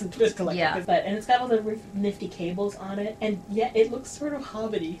pattern it is in Twist Collector. Yeah. But and it's got all the nifty cables on it, and yet it looks sort of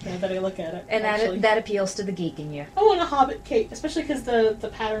hobbity now that I look at it. And that appeals to the geek in you. I want a hobbit cape, especially because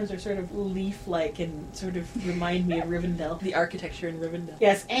the patterns are sort of leaf-like and sort of remind me of Rivendell, the architecture in Rivendell.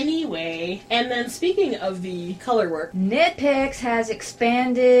 Yes. Anyway, and then speaking of the color work, Knitpicks has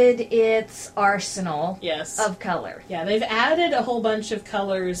expanded its arsenal. Yes. Of color. Yeah, they've added a whole bunch of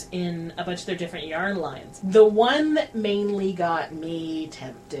colors in a bunch of their different yarn lines. The one that mainly got me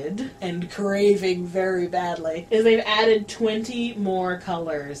tempted and craving very badly is they've added 20 more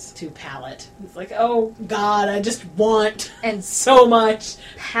colors to palette. It's like, oh god, I just want and so much.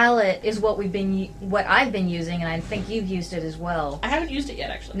 Palette is what I've been using, and I think you've used it as well. I haven't used it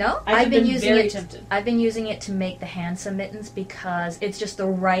yet, actually. No, I've been using very it. Tempted. I've been using it to make the hand-sewn mittens because it's just the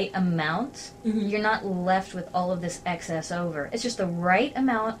right amount. Mm-hmm. You're not left with all of this excess over. It's just the right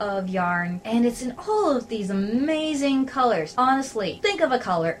amount of yarn, and it's in all of these amazing colors. Honestly, think of a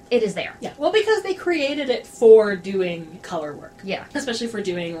color, it is there. Yeah, well, because they created it for doing color work. Yeah. Especially for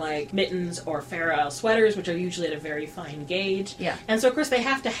doing, like, mittens or Fair Isle sweaters, which are usually at a very fine gauge. Yeah. And so, of course, they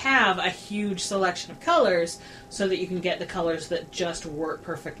have to have a huge selection of colors so that you can get the colors that just work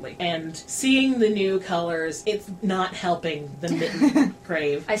perfectly. And seeing the new colors, it's not helping the mitten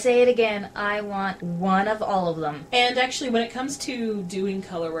crave. I say it again, I want one of all of them. And actually, when it comes to doing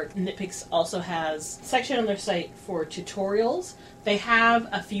color work, Knitpicks also has a section on their site for tutorials. They have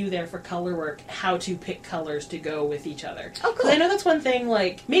a few there for color work, how to pick colors to go with each other. Oh, cool. 'Cause I know that's one thing,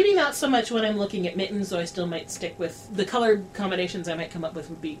 like, maybe not so much when I'm looking at mittens, though I still might stick with the color combinations I might come up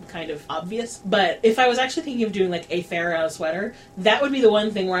with would be kind of obvious. But if I was actually thinking of doing, like, a Fair Isle sweater, that would be the one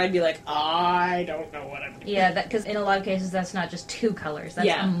thing where I'd be like, I don't know what I'm doing. Yeah, because in a lot of cases that's not just two colors,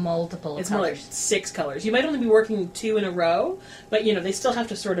 that's multiple It's colors. more like 6 colors. You might only be working 2 in a row, but, you know, they still have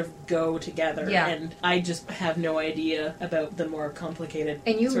to sort of go together. Yeah. And I just have no idea about the more complicated.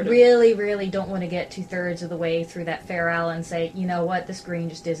 And you sort of really, really don't want to get 2/3 of the way through that Fair Isle and say, you know what, this green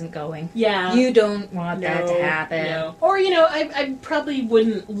just isn't going. Yeah. You don't want that to happen. No. Or, you know, I probably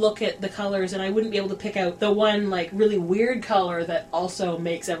wouldn't look at the colors and I wouldn't be able to pick out the one, like, really weird color that also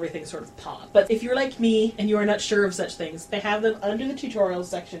makes everything sort of pop. But if you're like me and you are not sure of such things, they have them under the tutorials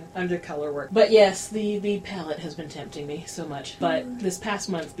section, under color work. But yes, the palette has been tempting me so much. But this past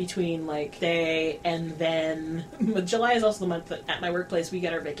month, between, like, day and then... July is also the month that at my workplace we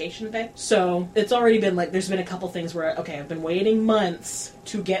get our vacation pay. So it's already been, like, there's been a couple things where, okay, I've been waiting months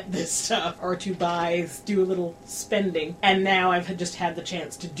to get this stuff or to buy, do a little spending, and now I've just had the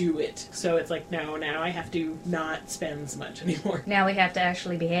chance to do it. So it's like, no, now I have to not spend as much anymore. Now we have to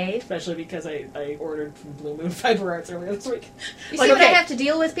actually behave. Especially because I ordered from Blue Moon Fiber Arts earlier this week. You Like, see what I okay, have to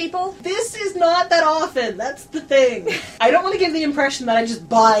deal with, people? this is not that often. That's the thing. I don't want to give the impression that I just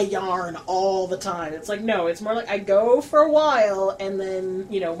buy yarn all the time. It's like, no, it's more like I go for a while, and then,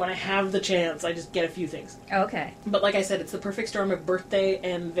 you know, when I have the chance, I just get a few things. Okay. But like I said, it's the perfect storm of birthday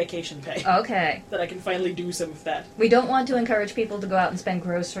and vacation pay. Okay. That I can finally do some of that. We don't want to encourage people to go out and spend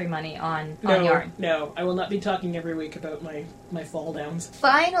grocery money on yarn. No, I will not be talking every week about my fall downs.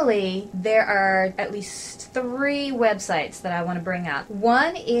 Finally, there are at least 3 websites that I want to bring up.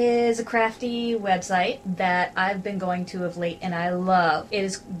 One is a crafty website that I've been going to of late and I love. It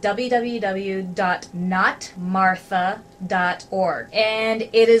is www.notmartha.org. And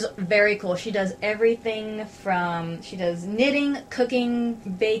it is very cool. She does everything from, she does knitting, cooking,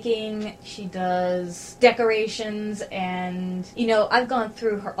 baking, she does decorations, and, you know, I've gone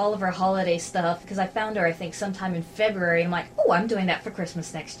through all of her holiday stuff because I found her, I think, sometime in February. I'm like, oh, I'm doing that for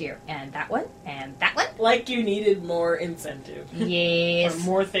Christmas next year. And that one, and that one. Like you needed more incentive. Yes. Or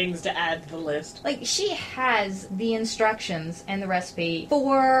more things to add to the list. Like, she has the instructions and the recipe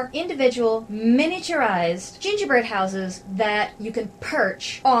for individual miniaturized gingerbread houses that you can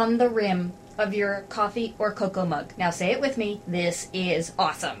perch on the rim of your coffee or cocoa mug. Now say it with me. This is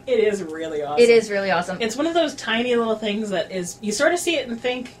awesome. It is really awesome. It is really awesome. It's one of those tiny little things that is, you sort of see it and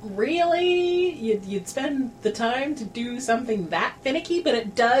think, really? You'd spend the time to do something that finicky? But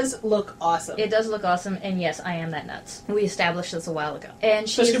it does look awesome. It does look awesome, and yes, I am that nuts. We established this a while ago. And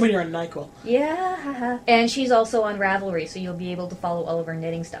Especially when you're on NyQuil. Yeah. And she's also on Ravelry, so you'll be able to follow all of her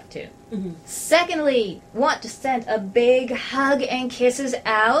knitting stuff, too. Mm-hmm. Secondly, want to send a big hug and kisses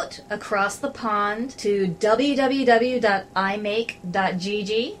out across the pond to www.imake.gg.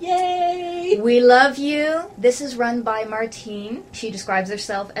 Yay! We love you. This is run by Martine. She describes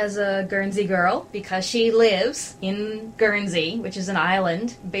herself as a Guernsey girl because she lives in Guernsey, which is an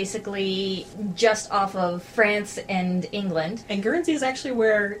island, basically just off of France and England. And Guernsey is actually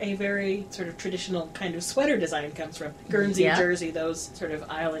where a very sort of traditional kind of sweater design comes from. Guernsey, Jersey, those sort of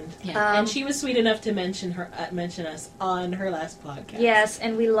island. Yeah. And she was sweet enough to mention us on her last podcast. Yes,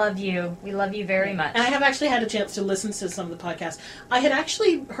 and we love you. We love you very much. And I have actually had a chance to listen to some of the podcasts. I had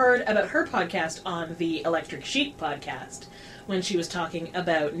actually heard about her podcast on the Electric Sheep podcast when she was talking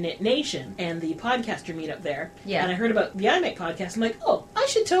about Knit Nation and the podcaster meetup there. Yeah. And I heard about the iMake podcast. I'm like, oh, I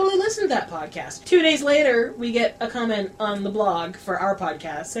should totally listen to that podcast. 2 days later, we get a comment on the blog for our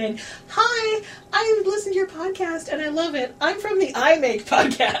podcast saying, hi, I listened to your podcast and I love it. I'm from the iMake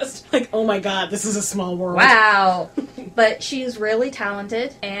podcast. Like, oh my god, this is a small world. Wow. But she's really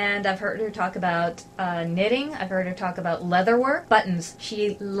talented, and I've heard her talk about knitting. I've heard her talk about leatherwork, buttons.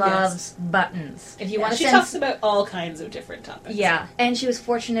 She loves buttons. If you want to, she talks about all kinds of different topics. Yeah, and she was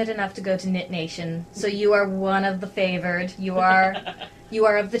fortunate enough to go to Knit Nation, so you are one of the favored. You are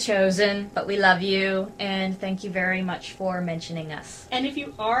of the chosen, but we love you, and thank you very much for mentioning us. And if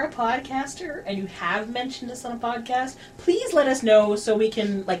you are a podcaster and you have mentioned us on a podcast, please let us know so we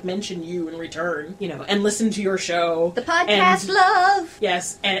can mention you in return, and listen to your show. The podcast love!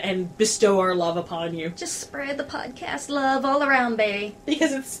 Yes, and bestow our love upon you. Just spread the podcast love all around, baby.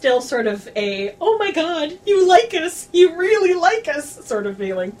 Because it's still sort of a, oh my god, you like us, you really like us sort of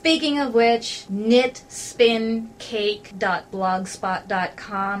feeling. Speaking of which, knitspincake.blogspot.com.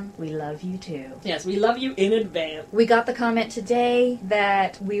 We love you too. Yes, we love you in advance. We got the comment today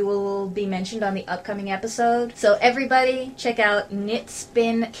that we will be mentioned on the upcoming episode. So everybody, check out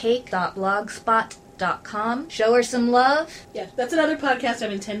knitspincake.blogspot.com. Show her some love. Yeah, that's another podcast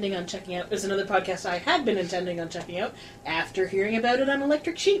I'm intending on checking out. There's another podcast I had been intending on checking out after hearing about it on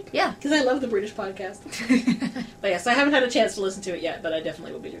Electric Sheep. Yeah. Because I love the British podcast. But yes, I haven't had a chance to listen to it yet, but I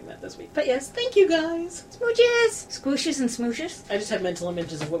definitely will be doing that this week. But yes, thank you guys. Smooches! Squooshes and smooshes. I just have mental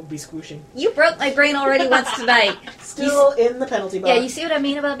images of what would be squooshing. You broke my brain already once tonight. Still in the penalty box. Yeah, you see what I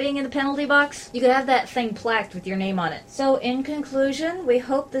mean about being in the penalty box? You could have that thing plaqued with your name on it. So, in conclusion, we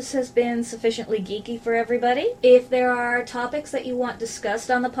hope this has been sufficiently geeky for everybody. If there are topics that you want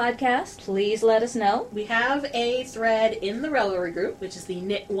discussed on the podcast, please let us know. We have a thread in the Ravelry group, which is the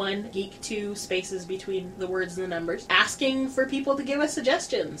Knit1 Geek2 spaces between the words and the numbers, asking for people to give us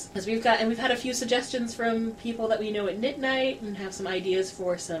suggestions. Because we've had a few suggestions from people that we know at Knit Night, and have some ideas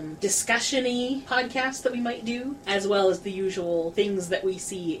for some discussion-y podcasts that we might do, as well as the usual things that we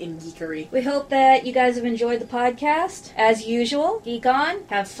see in geekery. We hope that you guys have enjoyed the podcast. As usual, geek on,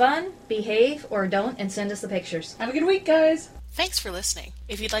 have fun, behave, or don't, and send us the pictures. Have a good week, guys! Thanks for listening.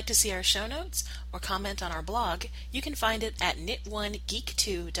 If you'd like to see our show notes or comment on our blog, you can find it at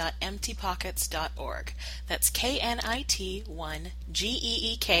knit1geek2.emptypockets.org. That's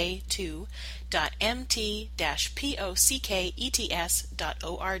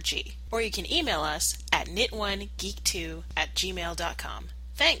KNIT1GEEK2.MT-POCKETS.org. Or you can email us at knit1geek2@gmail.com.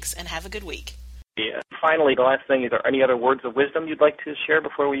 Thanks, and have a good week. Yeah. Finally, the last thing, is there any other words of wisdom you'd like to share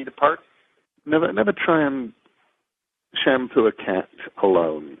before we depart? Never try and shampoo a cat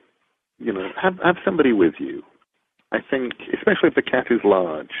alone. Have somebody with you. I think, especially if the cat is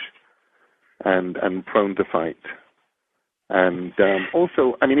large and prone to fight. And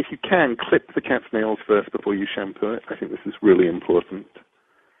also, if you can, clip the cat's nails first before you shampoo it. I think this is really important.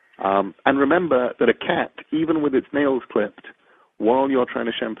 And remember that a cat, even with its nails clipped, while you're trying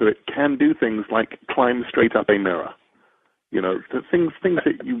to shampoo it, can do things like climb straight up a mirror. The things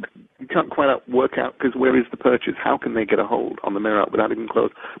that you can't quite work out, because where is the purchase? How can they get a hold on the mirror without even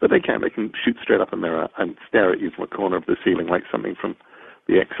clothes? But they can. They can shoot straight up a mirror and stare at you from a corner of the ceiling like something from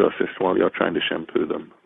The Exorcist while you're trying to shampoo them.